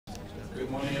Good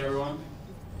morning, everyone.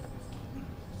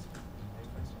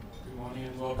 Good morning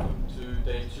and welcome to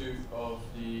day 2 of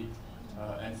the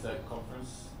NSIRC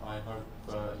conference. I hope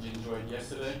you enjoyed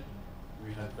yesterday.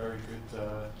 We had very good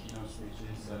keynote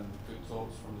speeches and good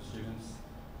talks from the students,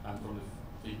 and from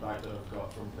the feedback that I've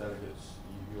got from delegates,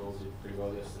 you all did pretty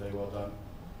well yesterday. Well done.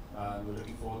 And we're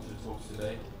looking forward to the talks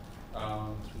today.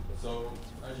 So,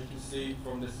 as you can see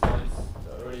from the slides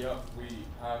already up, we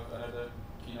have another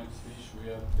keynote speech. We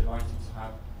are delighted to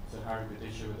have Sir Harry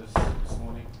Badisha with us this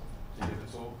morning to give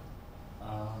a talk.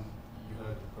 You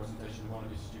heard the presentation of one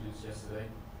of his students yesterday.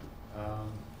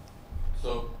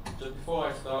 So, just before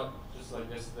I start, just like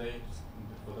yesterday, just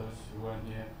for those who weren't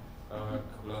here, a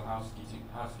couple of housekeeping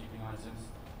items.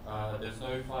 There's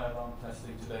no fire alarm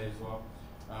testing today as well.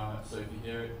 So if you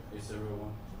hear it, it's a real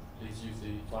one. Please use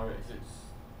the fire exits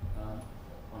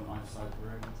on either side of the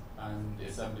room, and the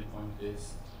assembly point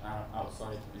is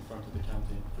outside in front of the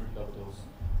canteen through the double doors.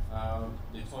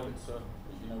 The toilets are,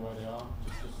 you know where they are,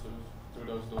 just sort of through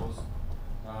those doors.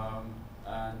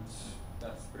 And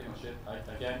that's pretty much it.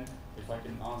 Again, if I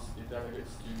can ask the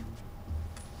delegates to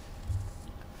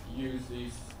use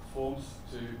these forms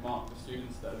to mark the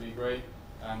students, that would be great,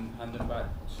 and hand them back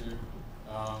to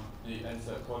the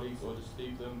NSIRC colleagues, or just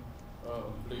leave them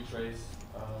on blue trays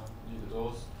near the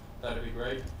doors. That would be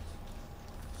great.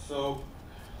 So,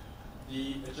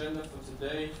 the agenda for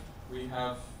today, we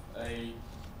have a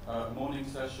morning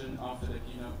session after the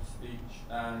keynote speech,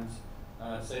 and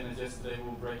same as yesterday,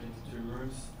 we'll break into 2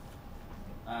 rooms,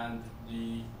 and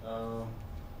the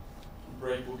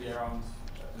break will be around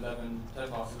 10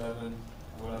 past 11.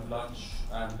 We'll have lunch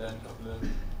and then a couple of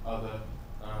other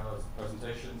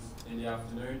presentations in the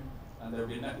afternoon, and there will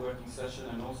be a networking session,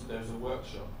 and also there's a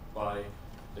workshop by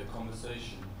the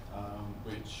conversation,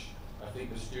 which I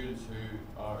think the students who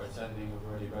are attending have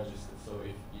already registered. So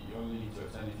if you only need to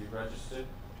attend if you've registered,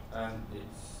 and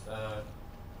it's I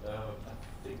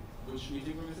think, which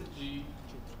meeting room is it?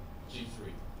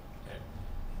 G3. Okay.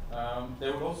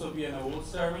 There will also be an awards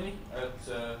ceremony at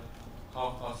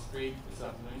 3:30 this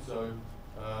afternoon. So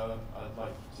I'd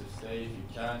like to stay if you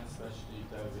can, especially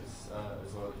delegates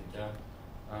as well if you can.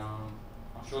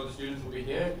 I'm sure the students will be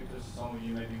here because some of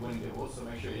you may be winning the awards, so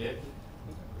make sure you're here.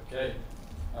 Okay.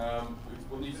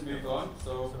 We'll need to move on.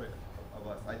 So, sorry,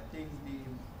 I think the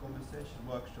conversation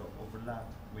workshop overlap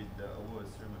with the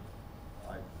awards ceremony.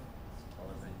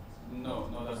 No,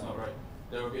 that's not right.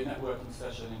 There will be a networking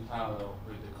session in parallel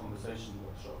with the conversation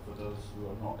workshop for those who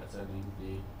are not attending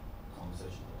the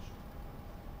conversation workshop.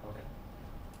 Okay.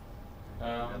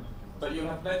 But you'll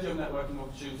have plenty of networking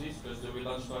opportunities because there will be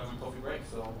lunchtime and coffee break,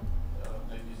 so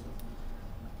maybe so.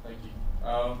 Thank you.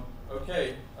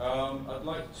 Okay, I'd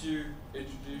like to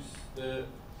introduce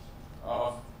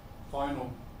our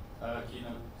final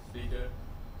keynote speaker.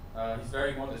 He's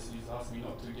very modest. He's asked me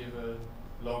not to give a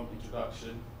long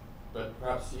introduction, but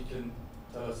perhaps he can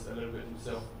tell us a little bit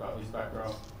himself about his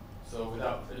background. So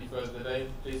without any further delay,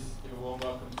 please give a warm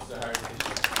welcome to Sir Harry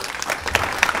Badisha.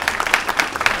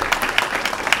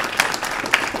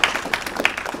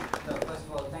 So first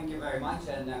of all, thank you very much,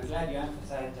 and I'm glad you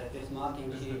emphasized that this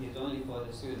marking sheet is only for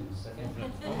the students. Okay.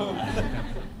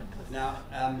 Now,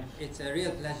 it's a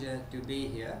real pleasure to be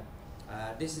here.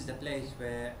 This is the place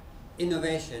where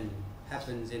innovation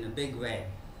happens in a big way.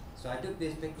 So I took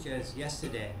these pictures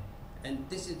yesterday, and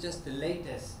this is just the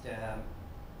latest,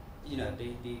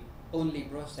 the only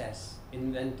process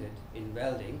invented in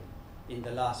welding in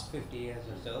the last 50 years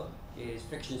or so is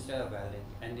friction stir welding,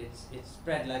 and it's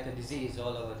spread like a disease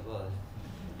all over the world.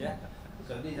 Yeah.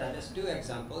 So these are just 2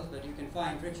 examples, but you can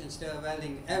find friction stir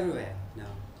welding everywhere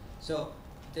now. So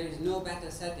there is no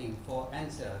better setting for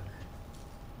NSIRC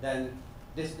than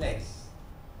this place.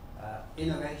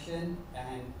 Innovation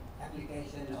and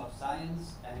application of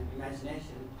science and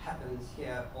imagination happens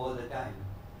here all the time.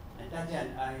 And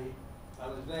Tatyan, I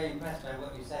was very impressed by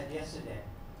what you said yesterday.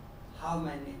 How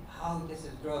this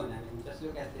has grown. I mean, just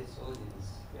look at this audience.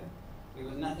 Yeah? It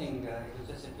was nothing, it was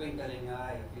just a twinkle in your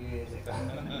eye a few years ago.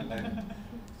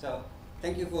 So,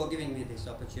 thank you for giving me this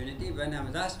opportunity. When I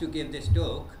was asked to give this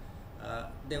talk,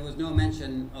 there was no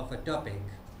mention of a topic.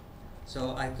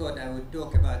 So I thought I would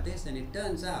talk about this, and it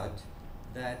turns out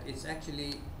that it's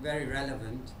actually very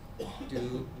relevant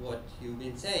to what you've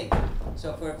been saying.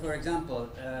 So for example,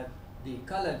 the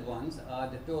colored ones are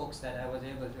the talks that I was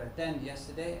able to attend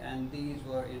yesterday, and these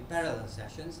were in parallel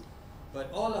sessions.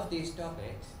 But all of these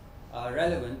topics are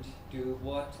relevant to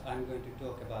what I'm going to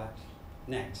talk about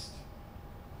next.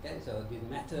 Okay, so the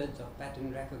methods of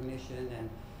pattern recognition and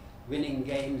winning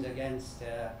games against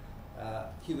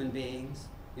human beings,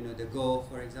 the Go,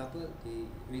 for example, the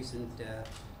recent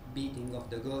beating of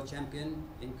the Go champion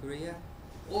in Korea.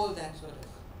 All that sort of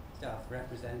stuff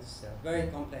represents very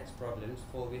complex problems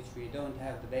for which we don't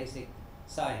have the basic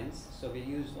science, so we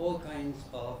use all kinds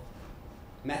of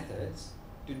methods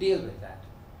to deal with that.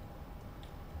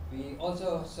 We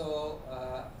also saw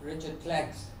Richard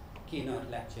Clegg's keynote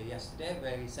lecture yesterday,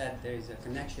 where he said there is a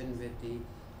connection with the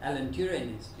Alan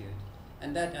Turing Institute,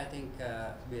 and that I think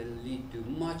will lead to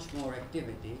much more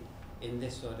activity in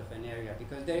this sort of an area,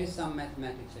 because there is some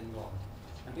mathematics involved.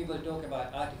 And people talk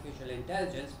about artificial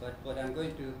intelligence, but what I'm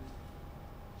going to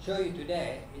show you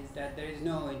today is that there is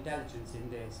no intelligence in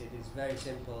this. It is very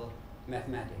simple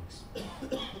mathematics.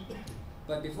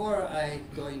 But before I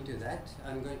go into that,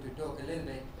 I'm going to talk a little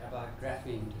bit about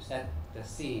graphene to set the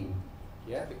scene.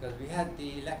 Yeah, because we had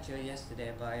the lecture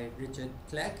yesterday by Richard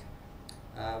Clegg,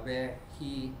 where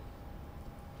he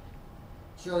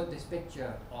showed this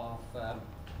picture of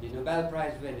the Nobel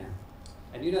Prize winner.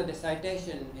 And you know, the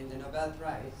citation in the Nobel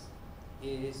Prize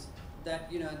is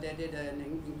that, you know, they did an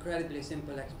incredibly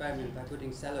simple experiment by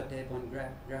putting sellotape on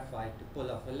graphite to pull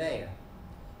off a layer.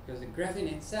 Because the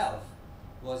graphene itself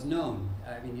was known.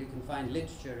 I mean, you can find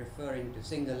literature referring to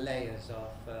single layers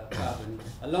of carbon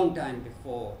a long time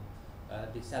before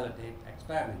the sellotape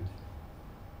experiment.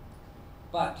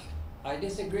 But I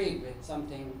disagreed with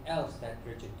something else that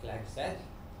Richard Clegg said.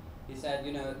 He said,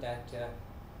 you know, that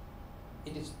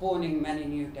it is spawning many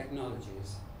new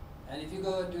technologies. And if you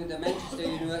go to the Manchester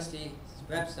University's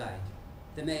website,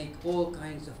 they make all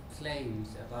kinds of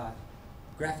claims about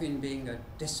graphene being a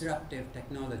disruptive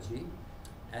technology,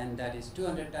 and that is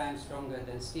 200 times stronger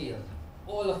than steel,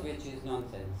 all of which is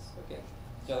nonsense. Okay?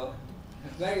 So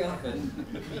very often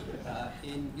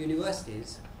in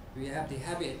universities, we have the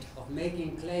habit of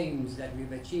making claims that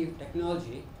we've achieved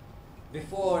technology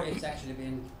before it's actually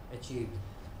been achieved.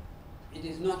 It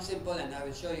is not simple, and I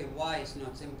will show you why it's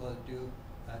not simple to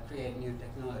create new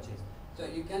technologies. So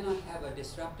you cannot have a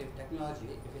disruptive technology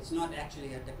if it's not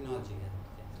actually a technology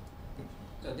yet.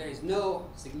 So there is no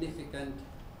significant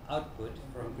output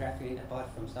from graphene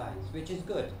apart from science, which is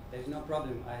good. There's no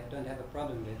problem. I don't have a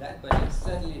problem with that, but it's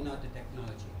certainly not a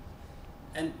technology.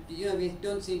 And you know, we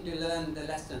don't seem to learn the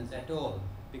lessons at all,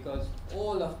 because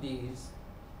all of these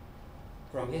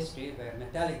from history, where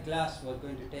metallic glass was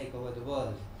going to take over the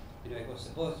world, you know, it was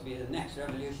supposed to be the next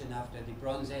revolution after the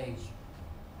Bronze Age,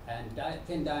 and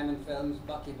thin diamond films,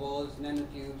 buckyballs,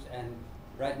 nanotubes, and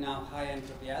right now high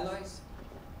entropy alloys.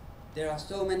 There are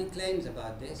so many claims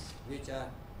about this which are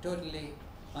totally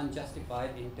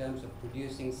unjustified in terms of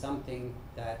producing something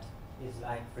that is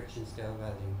like friction stir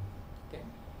welding. Okay?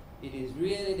 It is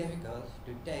really difficult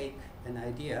to take an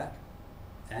idea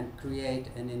and create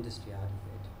an industry out of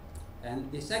it.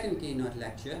 And the second keynote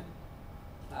lecture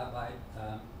by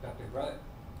Dr.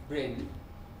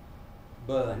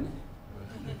 Byrne,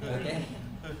 okay,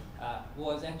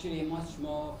 was actually much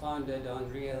more founded on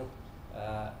real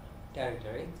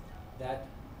territory, that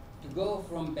to go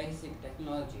from basic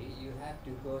technology, you have to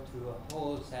go through a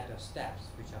whole set of steps,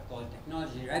 which are called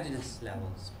technology readiness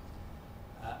levels.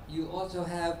 You also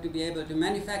have to be able to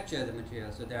manufacture the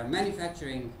material, so there are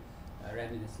manufacturing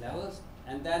readiness levels,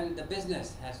 and then the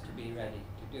business has to be ready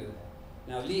to do that.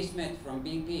 Now, Lee Smith from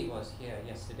BP was here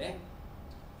yesterday,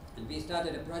 and we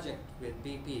started a project with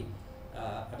BP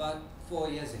about 4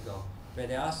 years ago, where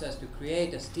they asked us to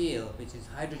create a steel which is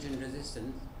hydrogen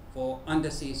resistant for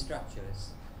undersea structures.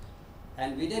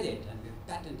 And we did it, and we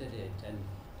patented it, and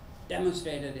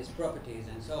demonstrated its properties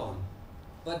and so on.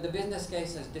 But the business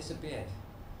case has disappeared.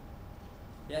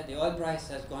 Yeah, the oil price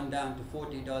has gone down to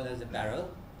 $40 a barrel.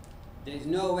 There is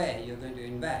no way you're going to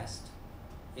invest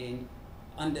in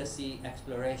undersea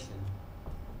exploration,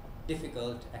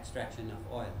 difficult extraction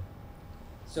of oil.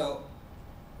 So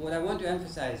what I want to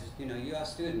emphasize, you know, you are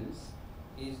students,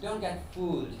 is don't get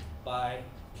fooled by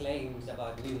claims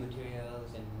about new materials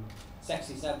and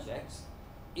sexy subjects.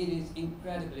 It is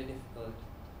incredibly difficult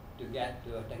to get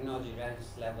to a technology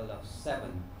readiness level of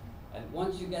 7. And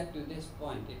once you get to this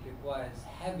point, it requires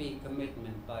heavy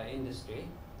commitment by industry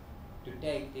to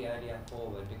take the idea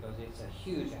forward, because it's a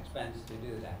huge expense to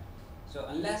do that. So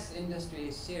unless industry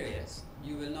is serious,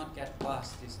 you will not get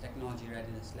past this technology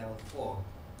readiness level 4.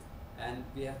 And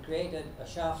we have created a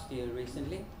shaft steel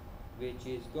recently, which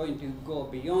is going to go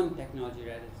beyond technology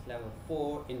readiness level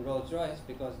 4 in Rolls-Royce,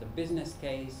 because the business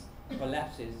case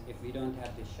collapses if we don't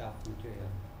have this shaft material.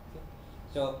 Okay?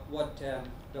 So what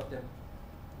Dr.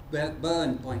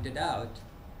 Byrne pointed out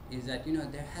is that, you know,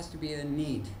 there has to be a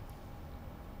need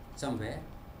somewhere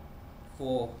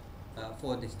for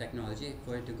this technology,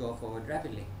 for it to go forward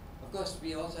rapidly. Of course,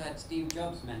 we also had Steve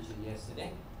Jobs mentioned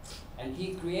yesterday, and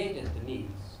he created the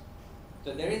needs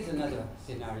So there is another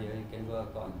scenario you can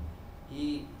work on.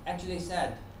 He actually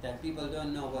said that people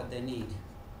don't know what they need,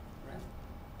 right?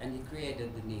 And he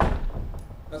created the need.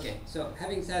 Okay, so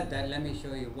having said that, let me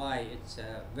show you why it's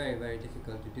very, very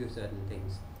difficult to do certain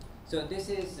things. So this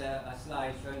is a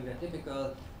slide showing the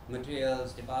typical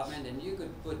materials department, and you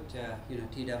could put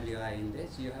TWI in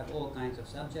this. You have all kinds of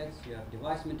subjects. You have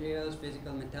device materials,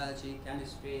 physical metallurgy,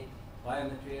 chemistry,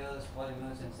 biomaterials,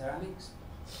 polymers, and ceramics.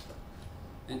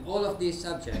 And all of these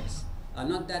subjects are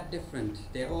not that different.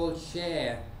 They all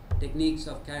share techniques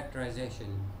of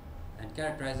characterization. And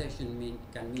characterization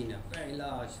can mean a very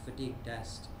large fatigue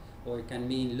test, or it can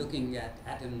mean looking at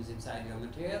atoms inside your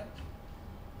material.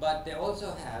 But they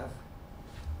also have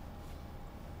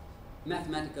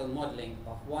mathematical modeling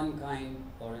of one kind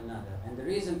or another. And the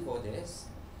reason for this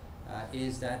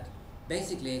is that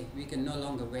basically we can no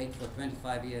longer wait for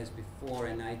 25 years before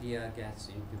an idea gets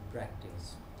into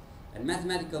practice. And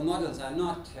mathematical models are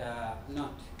not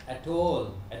at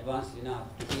all advanced enough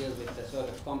to deal with the sort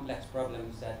of complex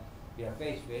problems that we are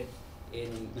faced with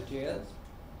in materials.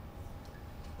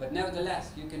 But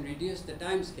nevertheless, you can reduce the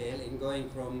time scale in going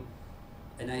from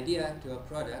an idea to a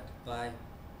product by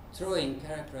throwing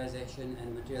characterization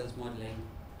and materials modeling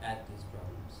at these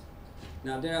problems.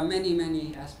 Now, there are many,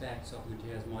 many aspects of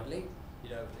materials modeling.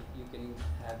 You can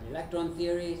have electron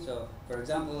theory. So, for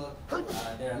example,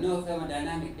 there are no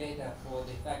thermodynamic data for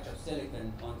the effect of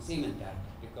silicon on cementite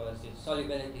because its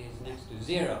solubility is next to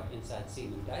 0 inside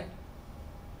cementite.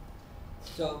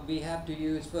 So we have to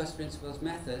use first principles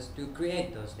methods to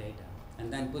create those data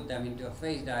and then put them into a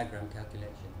phase diagram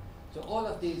calculation. So all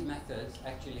of these methods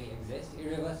actually exist.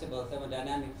 Irreversible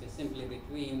thermodynamics is simply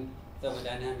between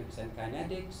thermodynamics and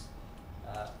kinetics.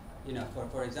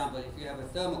 For example, if you have a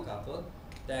thermocouple,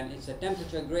 then it's a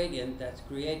temperature gradient that's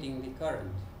creating the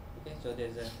current. Okay, so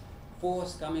there's a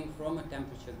force coming from a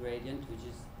temperature gradient which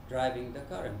is driving the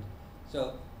current.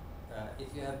 So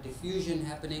if you have diffusion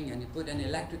happening and you put an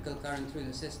electrical current through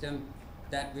the system,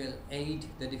 that will aid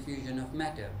the diffusion of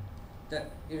matter. The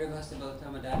irreversible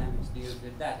thermodynamics deals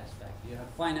with that aspect. You have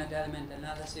finite element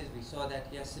analysis, we saw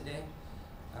that yesterday.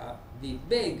 The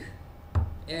big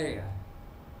area,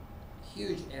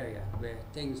 huge area where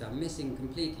things are missing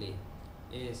completely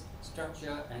is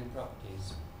structure and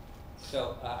properties.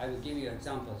 So I will give you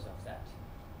examples of that.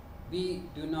 We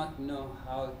do not know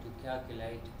how to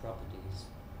calculate properties.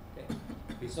 Okay.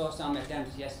 We saw some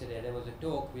attempts yesterday. There was a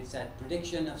talk which said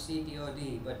prediction of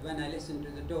CTOD, but when I listened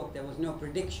to the talk, there was no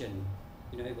prediction.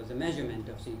 It was a measurement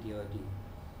of CTOD.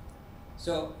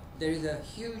 So there is a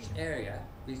huge area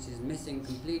which is missing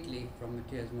completely from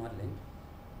materials modeling,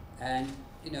 and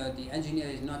the engineer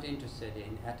is not interested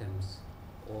in atoms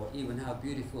or even how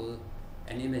beautiful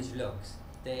an image looks.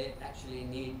 They actually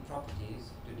need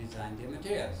properties to design their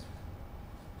materials.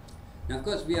 Now, of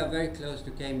course, we are very close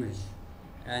to Cambridge,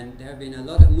 and there have been a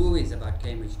lot of movies about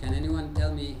Cambridge. Can anyone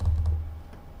tell me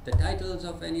the titles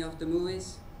of any of the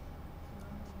movies?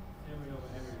 Theory of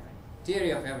Everything.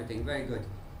 Theory of Everything, very good.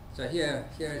 So here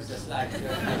is the slide.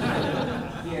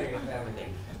 Theory of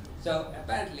Everything. So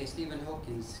apparently Stephen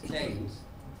Hawking claims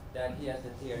that he has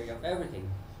the theory of everything.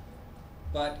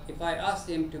 But if I asked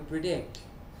him to predict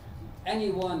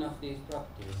any one of these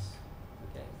properties,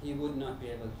 okay, he would not be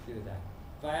able to do that.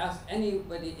 If I ask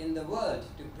anybody in the world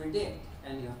to predict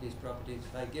any of these properties,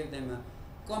 if I give them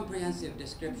a comprehensive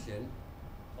description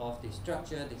of the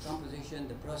structure, the composition,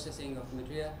 the processing of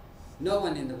material, no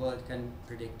one in the world can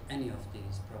predict any of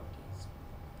these properties.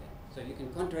 Okay? So you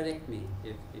can contradict me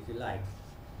if you like.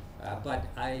 But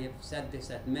I have said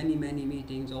this at many, many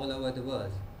meetings all over the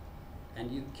world.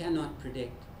 And you cannot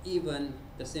predict even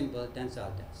the simple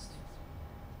tensile test.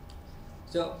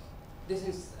 So this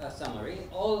is a summary.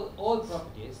 All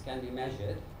properties can be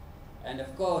measured. And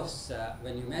of course,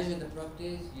 when you measure the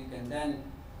properties, you can then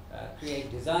create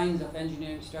designs of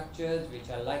engineering structures which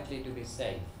are likely to be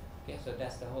safe. Okay, so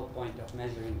that's the whole point of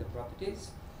measuring the properties.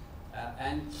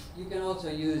 And you can also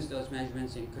use those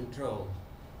measurements in control.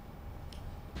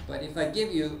 But if I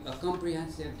give you a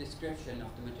comprehensive description of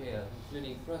the material,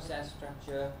 including process,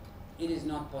 structure, it is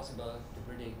not possible to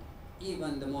predict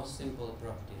even the most simple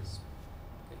properties.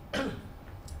 Okay.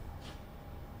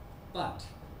 But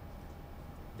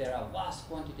there are vast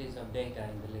quantities of data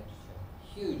in the literature,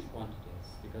 huge quantities,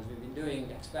 because we've been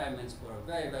doing experiments for a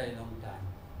very, very long time.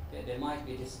 Okay. They might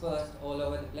be dispersed all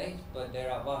over the place, but there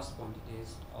are vast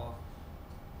quantities of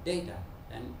data.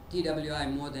 And TWI,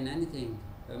 more than anything,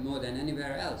 more than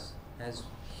anywhere else, has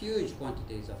huge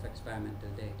quantities of experimental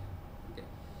data. Okay.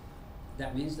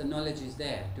 That means the knowledge is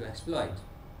there to exploit.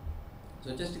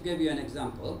 So just to give you an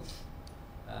example,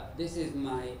 this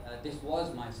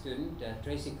was my student,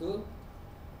 Tracy Kuhl.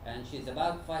 and she's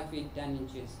about 5 feet 10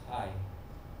 inches high.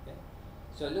 Okay?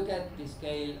 So look at the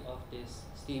scale of this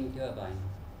steam turbine.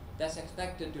 That's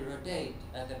expected to rotate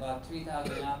at about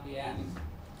 3000 RPM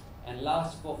and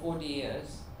last for 40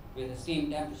 years with a steam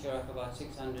temperature of about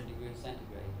 600 degrees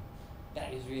centigrade.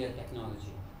 That is real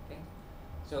technology. Okay?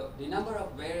 So the number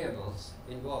of variables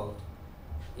involved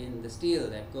in the steel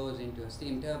that goes into a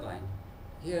steam turbine,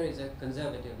 here is a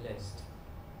conservative list.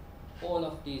 All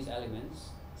of these elements,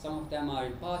 some of them are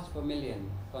in parts per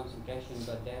million concentration,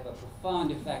 but they have a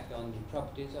profound effect on the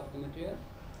properties of the material.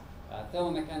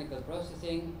 Thermomechanical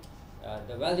processing,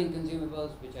 the welding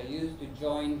consumables which are used to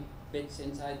join bits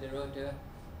inside the rotor,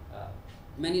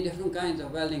 many different kinds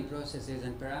of welding processes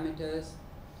and parameters,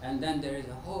 and then there is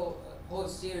a whole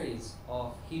series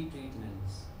of heat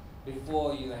treatments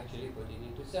before you actually put it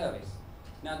into service.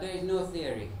 Now there is no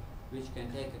theory which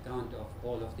can take account of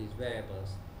all of these variables.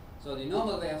 So the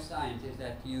normal way of science is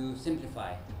that you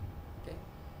simplify. Okay?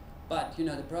 But you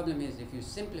know, the problem is if you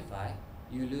simplify,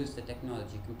 you lose the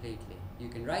technology completely. You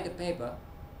can write a paper,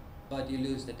 but you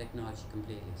lose the technology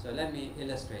completely. So let me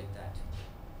illustrate that.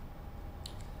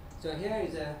 So here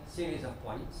is a series of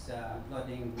points. I'm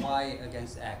plotting y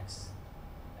against x.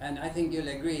 And I think you'll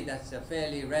agree that's a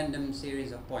fairly random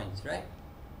series of points, right?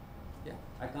 Yeah,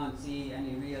 I can't see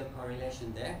any real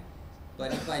correlation there.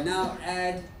 But if I now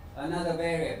add another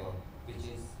variable, which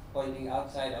is pointing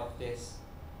outside of this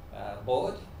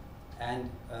board,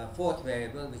 and a fourth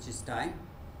variable, which is time,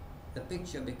 the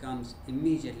picture becomes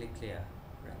immediately clear.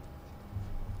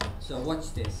 Right? So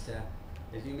watch this,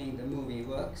 assuming the movie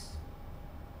works.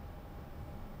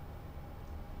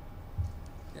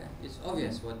 Yeah, it's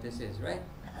obvious what this is, right?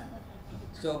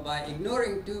 So by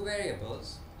ignoring two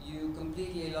variables, you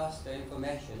completely lost the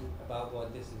information about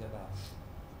what this is about.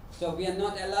 So we are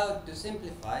not allowed to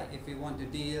simplify if we want to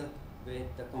deal with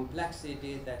the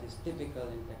complexity that is typical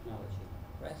in technology,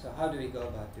 right? So how do we go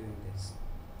about doing this?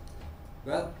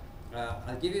 Well,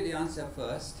 I'll give you the answer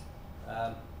first,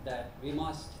 that we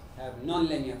must have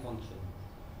nonlinear function.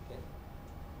 Okay?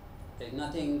 There's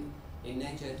nothing in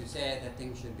nature to say that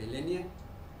things should be linear.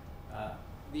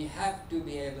 We have to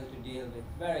be able to deal with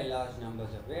very large numbers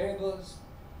of variables,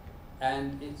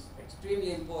 and it's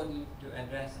extremely important to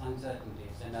address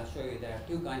uncertainties, and I'll show you there are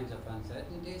two kinds of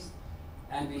uncertainties,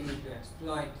 and we need to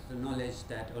exploit the knowledge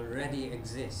that already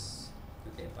exists,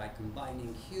 okay, by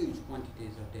combining huge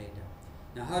quantities of data.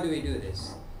 Now how do we do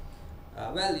this?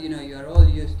 Well, you know, you're all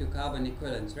used to carbon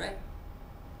equivalence, right?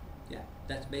 Yeah,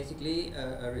 that's basically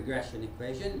a regression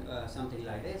equation, something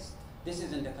like this. This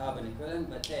isn't a carbon equivalent,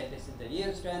 but say this is the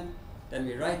yield strength, then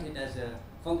we write it as a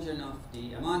function of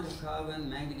the amount of carbon,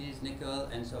 manganese, nickel,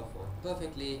 and so forth.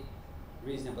 Perfectly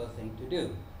reasonable thing to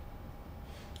do.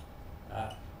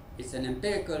 It's an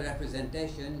empirical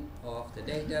representation of the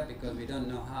data because we don't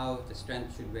know how the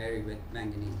strength should vary with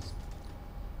manganese.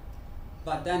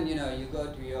 But then, you know, you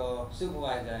go to your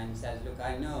supervisor and says, look,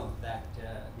 I know that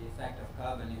the effect of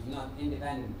carbon is not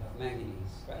independent of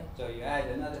manganese, right? So you add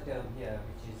another term here,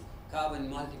 which is carbon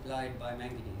multiplied by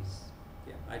manganese.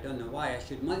 Yeah, I don't know why I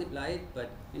should multiply it, but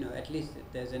you know, at least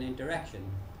there's an interaction.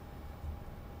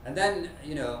 And then,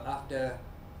 you know, after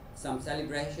some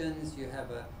celebrations, you have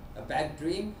a bad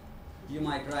dream. You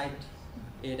might write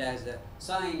it as a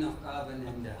sine of carbon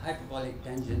and the hyperbolic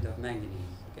tangent of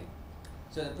manganese. Okay.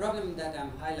 So the problem that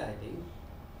I'm highlighting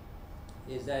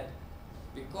is that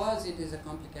because it is a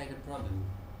complicated problem,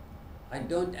 I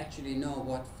don't actually know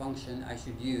what function I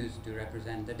should use to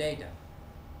represent the data.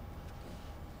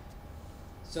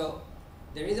 So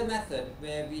there is a method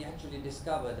where we actually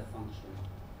discover the function.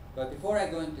 But before I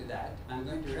go into that, I'm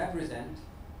going to represent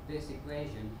this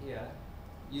equation here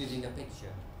using a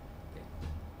picture. Okay.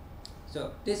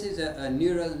 So this is a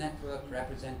neural network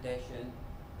representation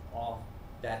of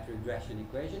that regression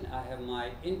equation. I have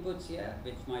my inputs here,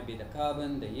 which might be the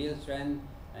carbon, the yield strength,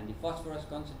 and the phosphorus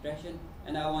concentration,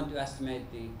 and I want to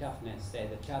estimate the toughness, say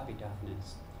the Charpy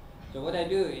toughness. So what I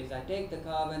do is I take the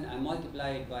carbon, I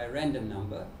multiply it by a random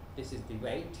number. This is the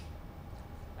weight.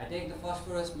 I take the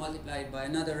phosphorus, multiply it by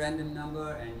another random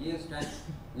number, and yield strength,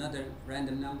 another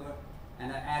random number,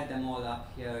 and I add them all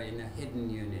up here in a hidden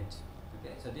unit.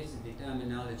 Okay, so this is the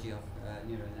terminology of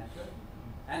neural network.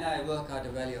 And I work out a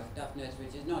value of toughness,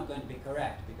 which is not going to be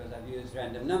correct because I've used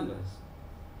random numbers.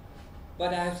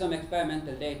 But I have some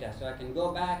experimental data, so I can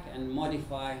go back and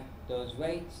modify those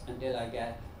weights until I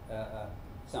get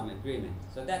some agreement.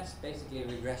 So that's basically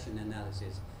regression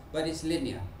analysis, but it's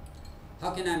linear.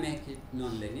 How can I make it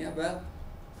non-linear? Well,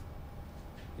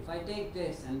 if I take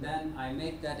this and then I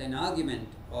make that an argument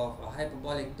of a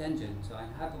hyperbolic tangent, so a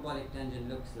hyperbolic tangent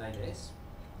looks like this,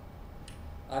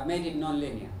 I've made it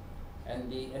non-linear.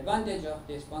 And the advantage of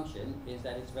this function is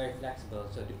that it's very flexible.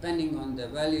 So depending on the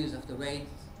values of the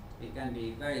weights, it can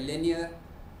be very linear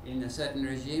in a certain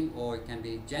regime, or it can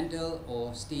be gentle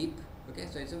or steep. Okay,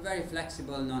 so it's a very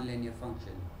flexible nonlinear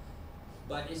function.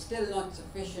 But it's still not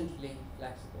sufficiently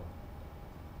flexible.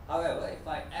 However, if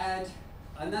I add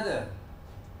another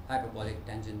hyperbolic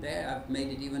tangent there, I've made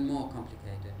it even more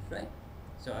complicated, right?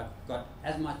 So I've got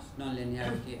as much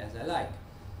nonlinearity as I like.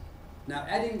 Now,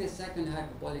 adding this second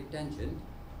hyperbolic tangent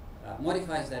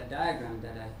modifies that diagram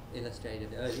that I illustrated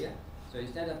earlier. So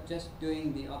instead of just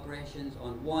doing the operations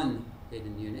on one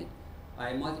hidden unit,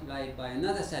 I multiply it by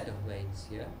another set of weights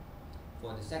here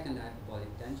for the second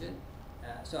hyperbolic tangent.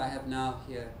 So I have now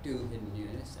here two hidden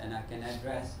units, and I can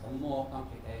address a more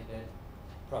complicated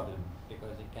problem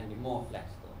because it can be more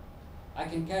flexible. I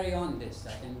can carry on this.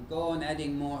 I can go on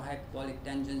adding more hyperbolic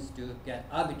tangents to get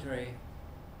arbitrary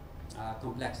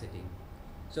complexity.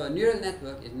 So a neural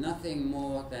network is nothing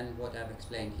more than what I've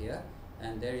explained here,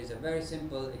 and there is a very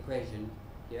simple equation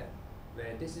here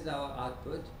where this is our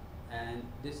output and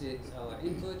this is our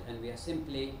input, and we are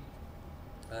simply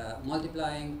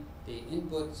multiplying the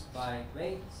inputs by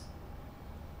weights,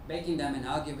 making them an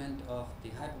argument of the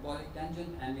hyperbolic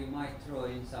tangent, and we might throw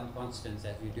in some constants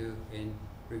as we do in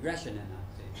regression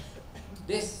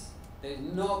analysis. There is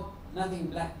nothing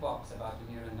black box about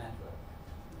a neural network.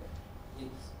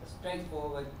 It's a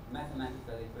straightforward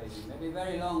mathematical equation. Maybe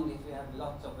very long if you have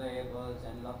lots of variables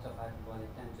and lots of hyperbolic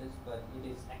tangents, but it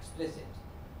is explicit.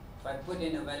 If I put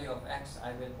in a value of x,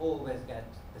 I will always get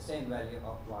the same value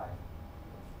of y.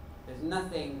 There's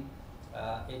nothing,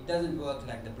 it doesn't work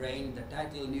like the brain. The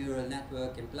title neural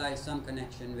network implies some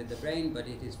connection with the brain, but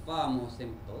it is far more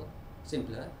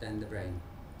simpler than the brain.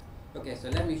 Okay, so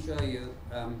let me show you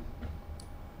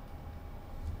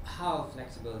how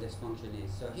flexible this function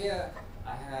is. So here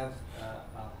I have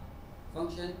a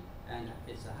function, and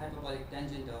it's a hyperbolic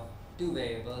tangent of two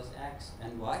variables, x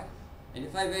and y. And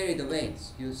if I vary the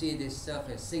weights, you see this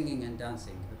surface singing and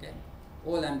dancing, okay?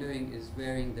 All I'm doing is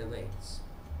varying the weights.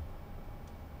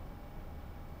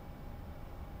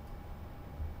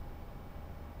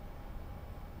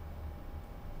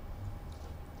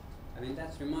 I mean,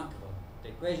 that's remarkable. The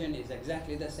equation is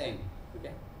exactly the same,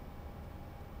 okay?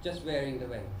 Just varying the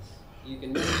weights. You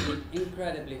can make it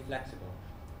incredibly flexible.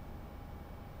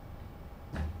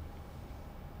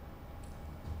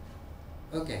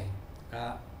 Okay,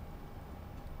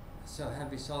 so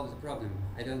have we solved the problem?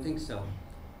 I don't think so.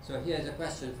 So here's a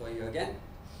question for you again,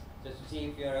 just to see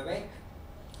if you're awake.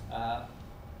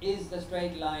 Is the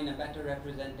straight line a better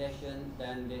representation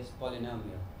than this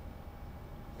polynomial,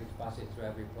 which passes through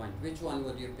every point? Which one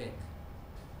would you pick?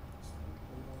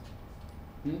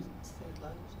 Straight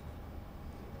lines.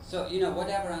 So, you know,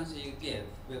 whatever answer you give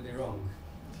will be wrong.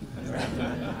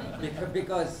 Right?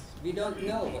 Because we don't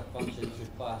know what function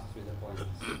should pass through the points.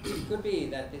 It could be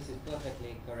that this is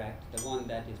perfectly correct, the one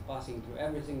that is passing through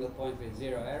every single point with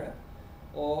zero error,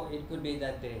 or it could be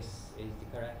that this is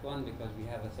the correct one because we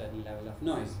have a certain level of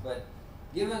noise. But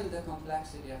given the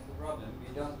complexity of the problem,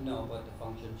 we don't know what the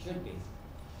function should be.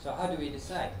 So how do we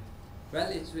decide? Well,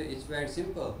 it's very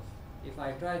simple. If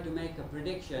I try to make a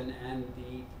prediction and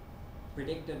the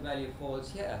predicted value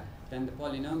falls here, then the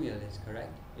polynomial is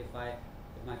correct. If I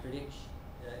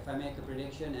make a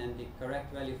prediction and the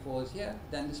correct value falls here,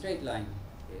 then the straight line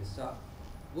is. So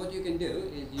what you can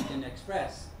do is you can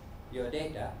express your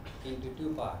data into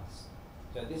two parts.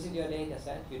 So this is your data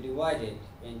set. You divide it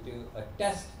into a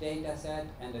test data set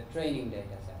and a training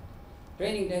data set.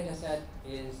 Training data set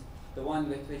is the one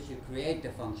with which you create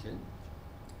the function,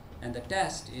 and the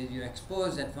test is you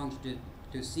expose that function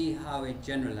to see how it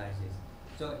generalizes.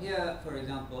 So here, for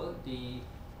example, the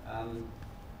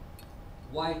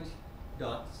white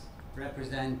dots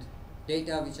represent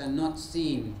data which are not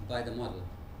seen by the model,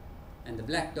 and the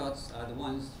black dots are the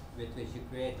ones with which you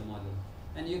create the model.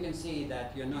 And you can see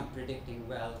that you're not predicting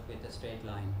well with a straight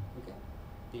line. Okay?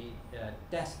 The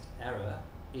test error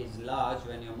is large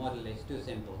when your model is too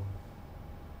simple.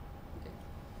 Okay?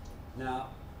 Now,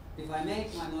 if I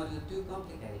make my model too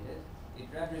complicated, it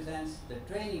represents the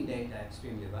training data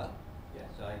extremely well. Yeah,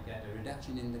 so I get a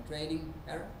reduction in the training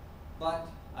error, but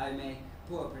I make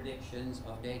poor predictions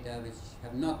of data which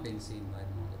have not been seen by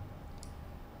the model.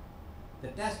 The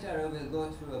test error will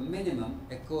go through a minimum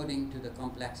according to the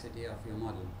complexity of your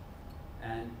model.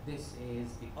 And this is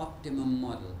the optimum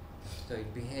model. So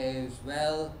it behaves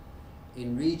well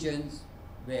in regions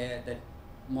where the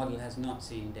model has not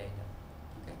seen data.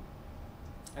 Okay?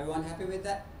 Everyone happy with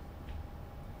that?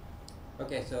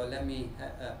 Okay, so let me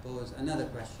pose another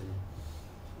question.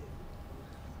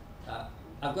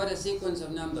 I've got a sequence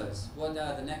of numbers. What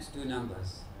are the next two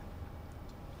numbers?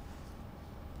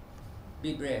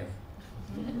 Be brave.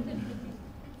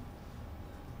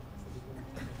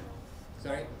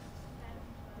 Sorry?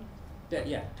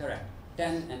 Yeah, correct.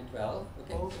 10 and 12.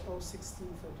 Okay. Oh,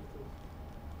 1632.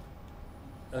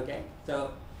 Okay,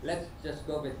 so let's just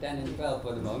go with 10 and 12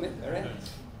 for the moment, all right?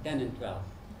 10 and 12.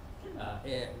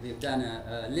 We've done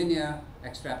a linear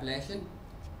extrapolation.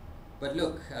 But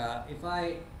look, if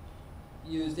I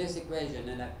use this equation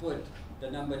and I put the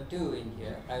number 2 in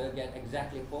here, I will get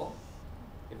exactly 4.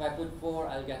 If I put 4,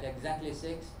 I'll get exactly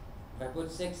 6. If I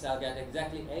put 6, I'll get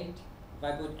exactly 8. If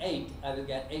I put 8, I will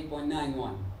get 8.91.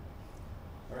 All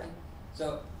right?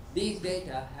 So these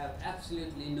data have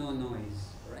absolutely no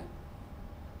noise, all right?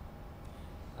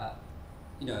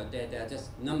 They're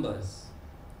just numbers.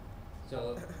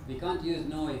 So we can't use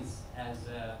noise as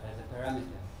a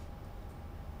parameter.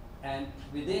 And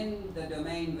within the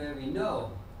domain where we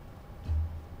know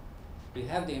we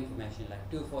have the information like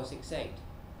 2, 4, 6, 8,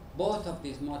 both of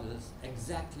these models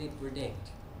exactly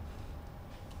predict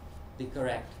the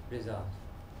correct result.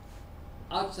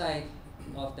 Outside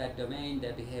of that domain,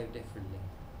 they behave differently.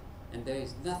 And there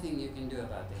is nothing you can do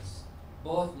about this.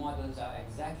 Both models are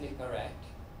exactly correct.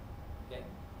 Okay?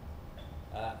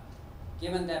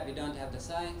 Given that we don't have the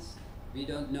science, we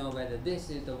don't know whether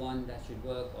this is the one that should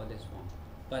work or this one.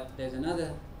 But there's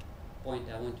another point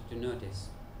I want you to notice.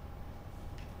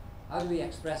 How do we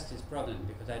express this problem?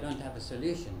 Because I don't have a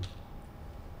solution.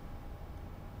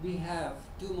 We have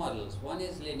two models. One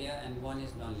is linear and one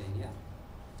is nonlinear.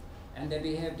 And they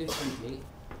behave differently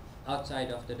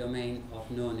outside of the domain of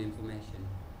known information.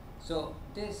 So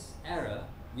this error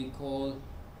we call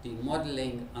the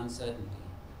modeling uncertainty.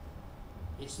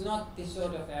 It's not the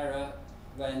sort of error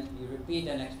when you repeat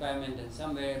an experiment and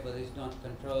some variable is not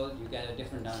controlled, you get a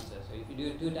different answer. So if you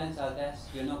do 2 tensile tests,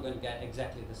 you're not going to get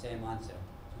exactly the same answer.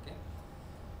 Okay?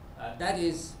 That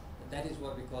is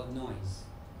what we call noise.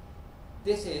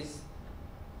 This is,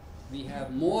 we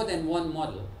have more than one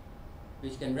model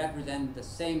which can represent the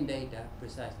same data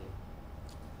precisely.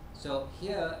 So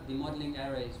here the modeling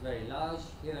error is very large,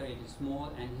 here it is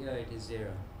small, and here it is 0.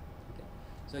 Okay?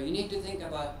 So you need to think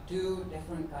about two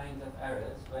different kinds of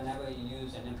errors whenever you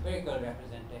use an empirical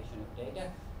representation of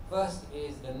data. First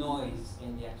is the noise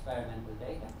in the experimental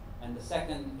data, and the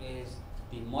second is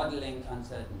the modeling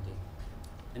uncertainty.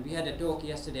 And we had a talk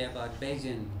yesterday about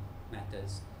Bayesian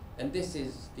methods, and this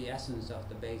is the essence of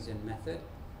the Bayesian method,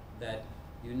 that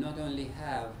you not only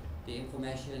have the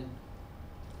information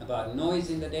about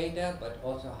noise in the data, but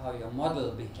also how your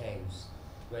model behaves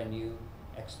when you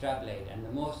extrapolate. And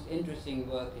the most interesting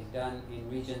work is done in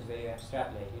regions where you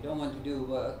extrapolate. You don't want to do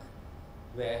work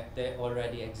where there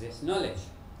already exists knowledge.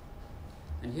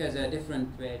 And here's a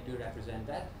different way to represent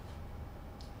that.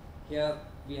 Here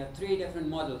we have 3 different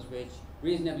models which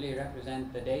reasonably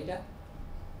represent the data,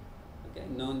 okay,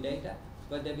 known data,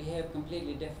 but they behave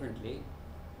completely differently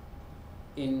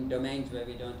in domains where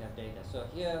we don't have data. So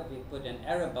here we put an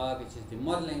error bar, which is the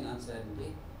modeling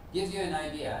uncertainty. Gives you an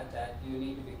idea that you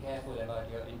need to be careful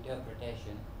about your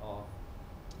interpretation of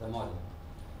the model.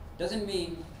 Doesn't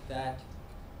mean that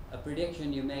a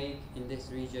prediction you make in this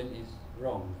region is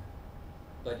wrong,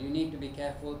 but you need to be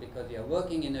careful because you're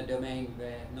working in a domain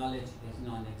where knowledge is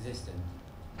non-existent.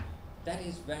 That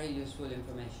is very useful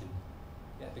information,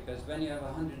 yeah, because when you have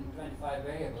 125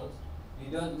 variables, you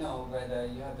don't know whether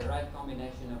you have the right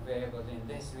combination of variables in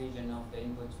this region of the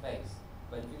input space.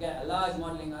 But if you get a large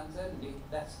modeling uncertainty,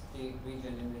 that's the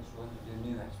region in which you want to do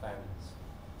new experiments.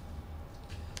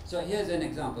 So here's an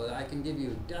example. I can give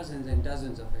you dozens and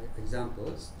dozens of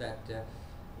examples that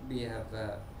we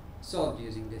have solved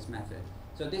using this method.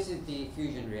 So this is the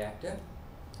fusion reactor.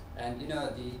 And you know,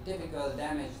 the typical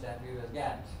damage that we will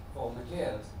get for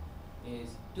materials is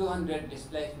 200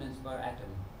 displacements per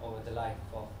atom over the life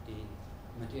of the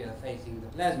material facing the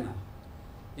plasma.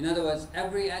 In other words,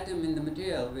 every atom in the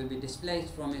material will be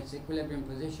displaced from its equilibrium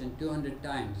position 200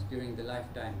 times during the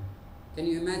lifetime. Can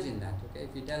you imagine that? Okay,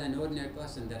 if you tell an ordinary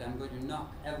person that I'm going to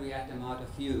knock every atom out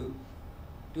of you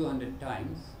 200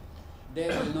 times, they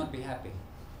will not be happy.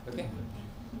 Okay?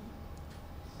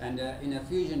 And in a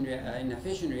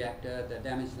fission reactor, the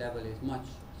damage level is much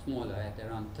smaller, at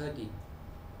around 30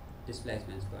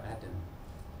 displacements per atom.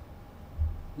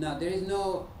 Now, there is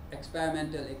no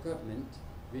experimental equipment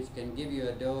which can give you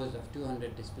a dose of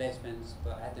 200 displacements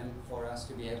per atom for us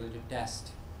to be able to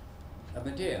test a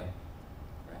material.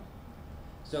 Right?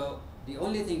 So the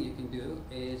only thing you can do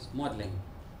is modeling.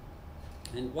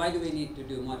 And why do we need to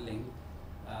do modeling?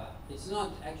 It's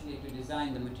not actually to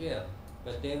design the material,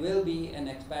 but there will be an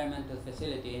experimental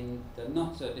facility in the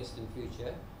not so distant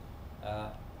future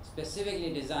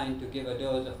specifically designed to give a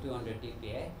dose of 200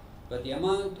 dPa, but the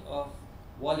amount of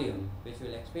volume which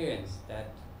will experience that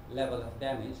level of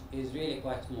damage is really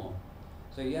quite small.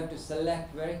 So you have to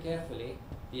select very carefully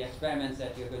the experiments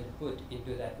that you're going to put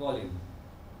into that volume.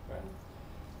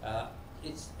 Right?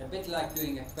 It's a bit like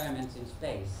doing experiments in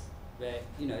space, where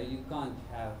you can't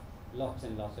have lots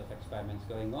and lots of experiments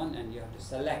going on, and you have to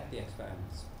select the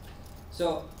experiments.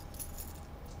 So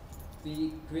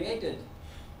we created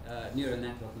neural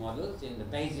network models in the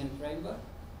Bayesian framework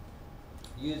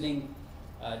using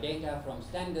data from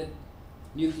standard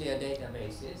nuclear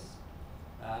databases.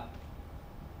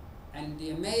 And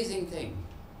the amazing thing,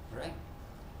 right,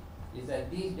 is that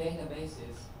these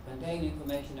databases contain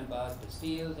information about the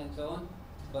steels and so on,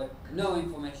 but no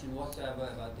information whatsoever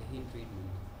about the heat treatment.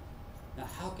 Now,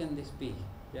 how can this be?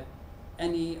 Yeah?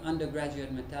 Any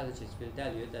undergraduate metallurgist will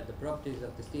tell you that the properties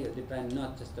of the steel depend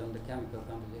not just on the chemical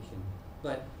composition,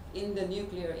 but in the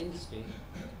nuclear industry,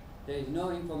 there is no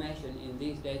information in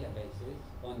these databases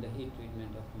on the heat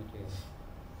treatment of materials.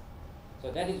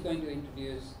 So that is going to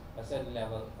introduce a certain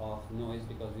level of noise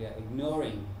because we are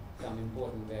ignoring some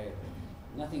important variables.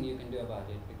 Nothing you can do about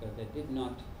it because they did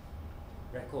not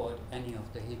record any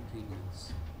of the heat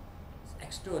treatments. It's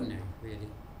extraordinary, really.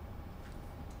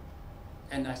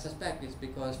 And I suspect it's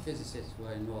because physicists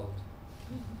were involved.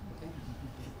 Okay?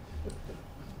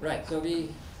 Right, so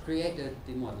we created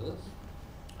the models.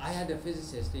 I had a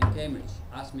physicist in Cambridge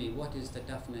ask me, what is the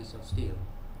toughness of steel?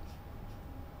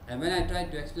 And when I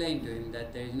tried to explain to him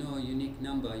that there is no unique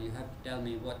number, you have to tell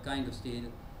me what kind of steel,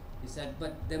 he said,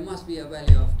 but there must be a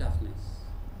value of toughness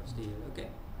of steel, okay?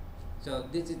 So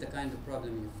this is the kind of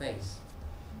problem you face.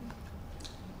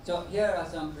 So here are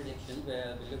some predictions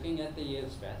where we're looking at the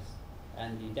yield stress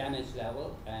and the damage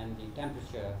level and the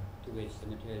temperature to which the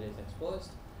material is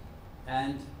exposed.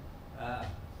 And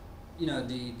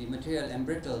the material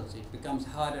embrittles, it becomes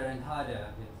harder and harder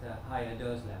with higher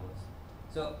dose levels.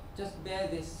 So just bear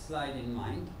this slide in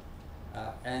mind,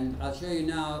 and I'll show you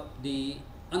now the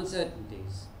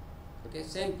uncertainties. Okay,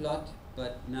 same plot,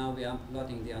 but now we are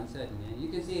plotting the uncertainty. And you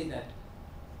can see that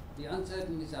the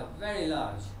uncertainties are very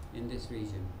large in this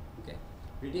region, okay,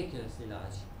 ridiculously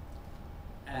large.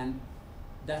 And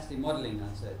that's the modeling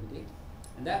uncertainty.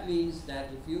 And that means that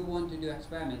if you want to do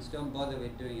experiments, don't bother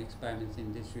with doing experiments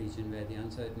in this region where the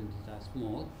uncertainties are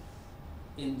small.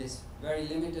 In this very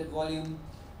limited volume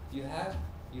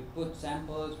you put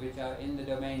samples which are in the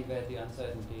domain where the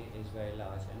uncertainty is very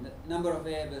large. And the number of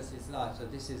variables is large, so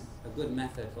this is a good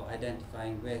method for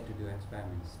identifying where to do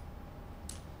experiments.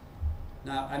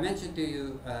 Now, I mentioned to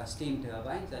you steam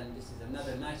turbines, and this is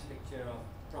another nice picture of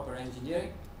proper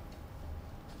engineering.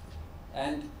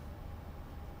 And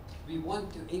we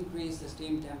want to increase the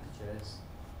steam temperatures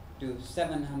to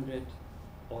 700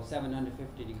 or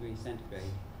 750 degrees centigrade.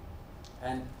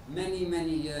 And many,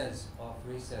 many years of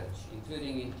research,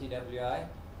 including in TWI,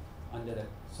 under the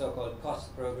so-called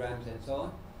cost programs and so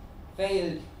on,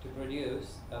 failed to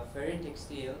produce a ferritic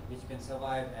steel which can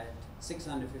survive at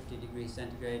 650 degrees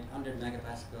centigrade, 100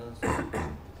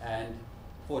 megapascals, and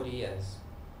 40 years.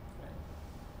 Right?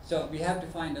 So we have to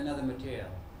find another material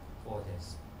for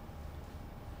this.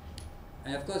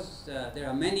 And of course, there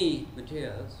are many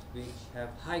materials which have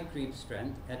high creep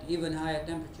strength at even higher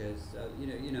temperatures.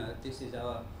 This is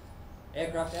our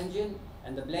aircraft engine,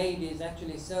 and the blade is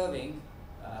actually serving,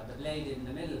 the blade in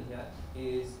the middle here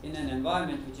is in an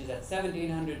environment which is at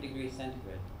 1700 degrees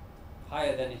centigrade,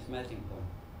 higher than its melting point.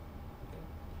 Okay.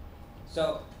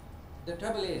 So the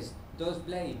trouble is, those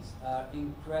blades are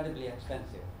incredibly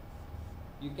expensive.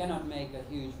 You cannot make a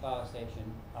huge power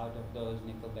station out of those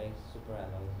nickel-based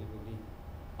superalloys. It would be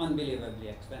unbelievably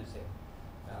expensive.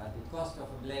 The cost of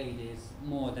a blade is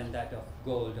more than that of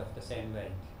gold of the same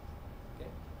weight. Okay.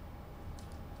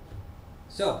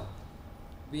 So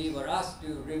we were asked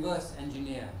to reverse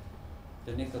engineer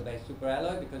the nickel-based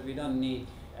superalloy because we don't need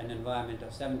an environment of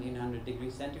 1700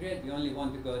 degrees centigrade. We only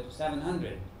want to go to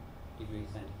 700 degrees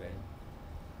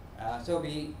centigrade. So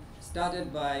we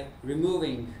started by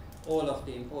removing all of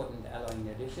the important alloying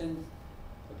additions,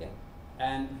 okay,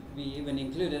 and we even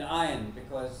included iron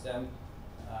because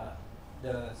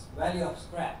the value of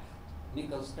scrap,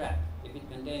 nickel scrap, if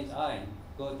it contains iron,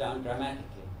 goes down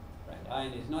dramatically. Right?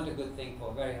 Iron is not a good thing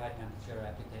for very high temperature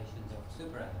applications of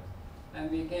superalloys.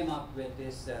 And we came up with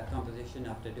this composition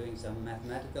after doing some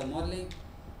mathematical modeling,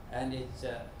 and it's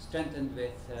strengthened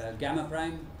with gamma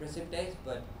prime precipitates,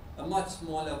 but a much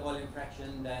smaller volume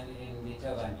fraction than in the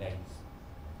turbine blades.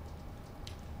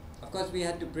 Of course, we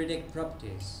had to predict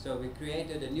properties, so we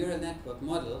created a neural network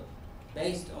model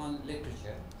based on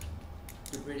literature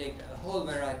to predict a whole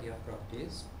variety of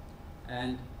properties,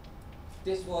 and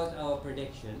this was our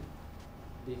prediction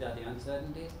these are the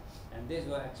uncertainties, and these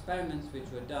were experiments which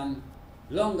were done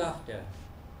long after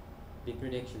the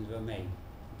predictions were made.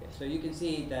 Okay, so you can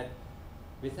see that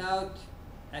without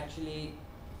actually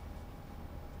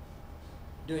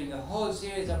doing a whole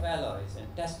series of alloys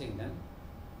and testing them,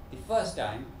 the first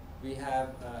time we have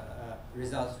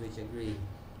results which agree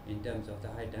in terms of the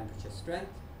high temperature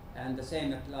strength, and the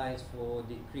same applies for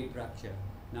the creep rupture.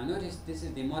 Now notice this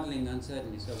is the modeling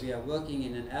uncertainty, so we are working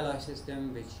in an alloy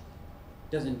system which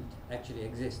doesn't actually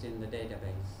exist in the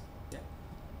database. Yeah.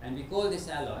 And we call this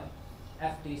alloy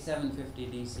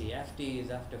FT750DC. FT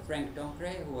is after Frank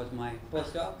Toncre, who was my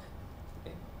postdoc.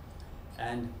 Okay.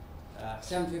 And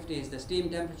 750 is the steam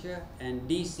temperature, and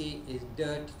DC is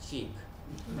dirt cheap.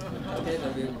 Okay, so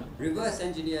we reverse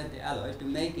engineered the alloy to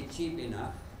make it cheap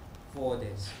enough for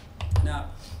this. Now,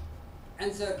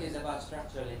 NSIRC is about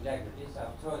structural integrity, so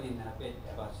I've thrown in a bit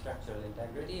about structural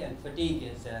integrity, and fatigue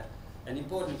is an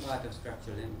important part of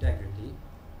structural integrity.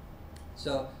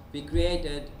 So we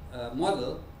created a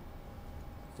model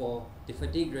for the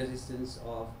fatigue resistance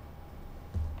of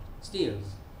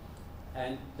steels,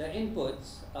 and the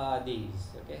inputs are these.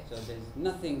 Okay, so there's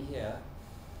nothing here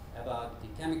about the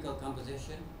chemical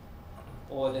composition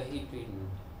or the heat treatment,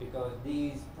 because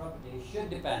these properties should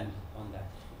depend on that.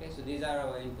 Okay, so these are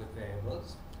our input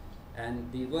variables,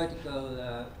 and the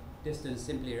vertical distance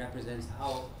simply represents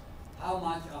how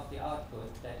much of the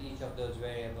output that each of those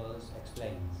variables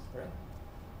explains. Right?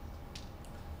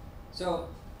 So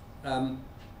I'm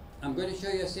going to show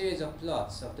you a series of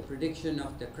plots of the prediction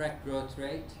of the crack growth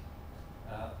rate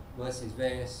versus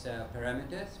various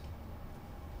parameters.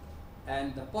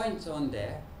 And the points on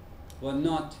there were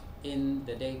not in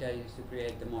the data used to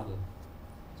create the model.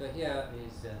 So here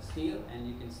is steel, and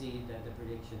you can see that the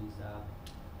predictions are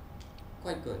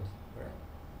quite good. Right?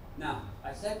 Now,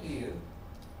 I said to you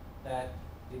that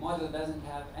the model doesn't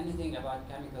have anything about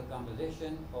chemical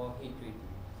composition or heat treatment.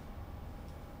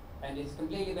 And it's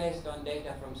completely based on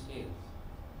data from steels.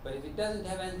 But if it doesn't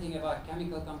have anything about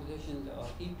chemical composition or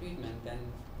heat treatment, then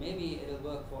maybe it'll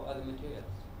work for other materials.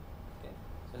 Okay?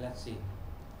 So let's see.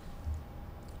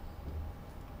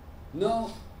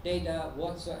 No data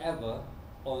whatsoever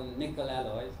on nickel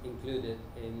alloys included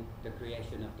in the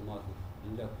creation of the model.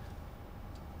 And look.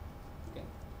 Okay.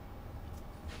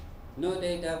 No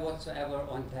data whatsoever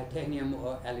on titanium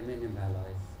or aluminum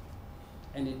alloys.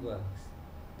 And it works.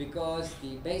 Because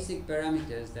the basic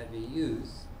parameters that we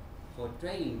use for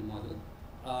training the model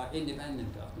are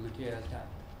independent of the material type.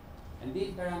 And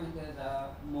these parameters are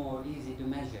more easy to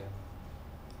measure.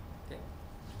 Okay.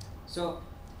 So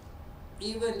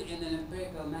even in an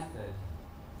empirical method,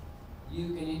 you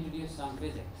can introduce some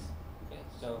physics. Okay?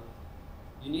 So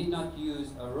you need not use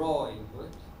a raw input.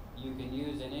 You can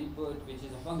use an input which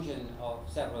is a function of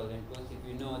several inputs if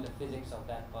you know the physics of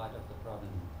that part of the problem.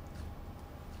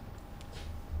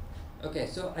 Okay,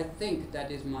 so I think that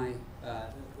is my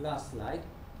last slide.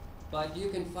 But you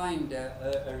can find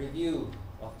a review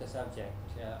of the subject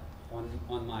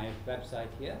on my website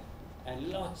here, and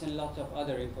lots of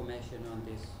other information on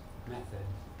this method.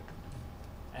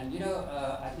 And you know,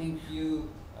 I think you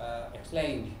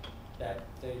explained that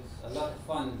there's a lot of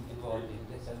fun involved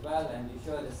in this as well, and you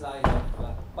show the slide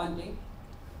of punting.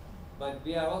 But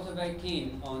we are also very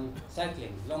keen on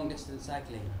cycling, long distance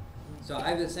cycling. So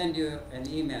I will send you an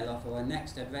email of our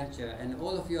next adventure, and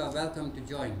all of you are welcome to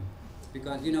join.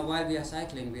 Because you know, while we are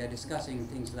cycling, we are discussing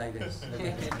things like this.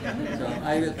 Okay? So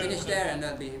I will finish there, and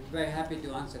I'll be very happy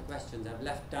to answer questions. I've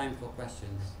left time for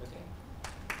questions. Okay.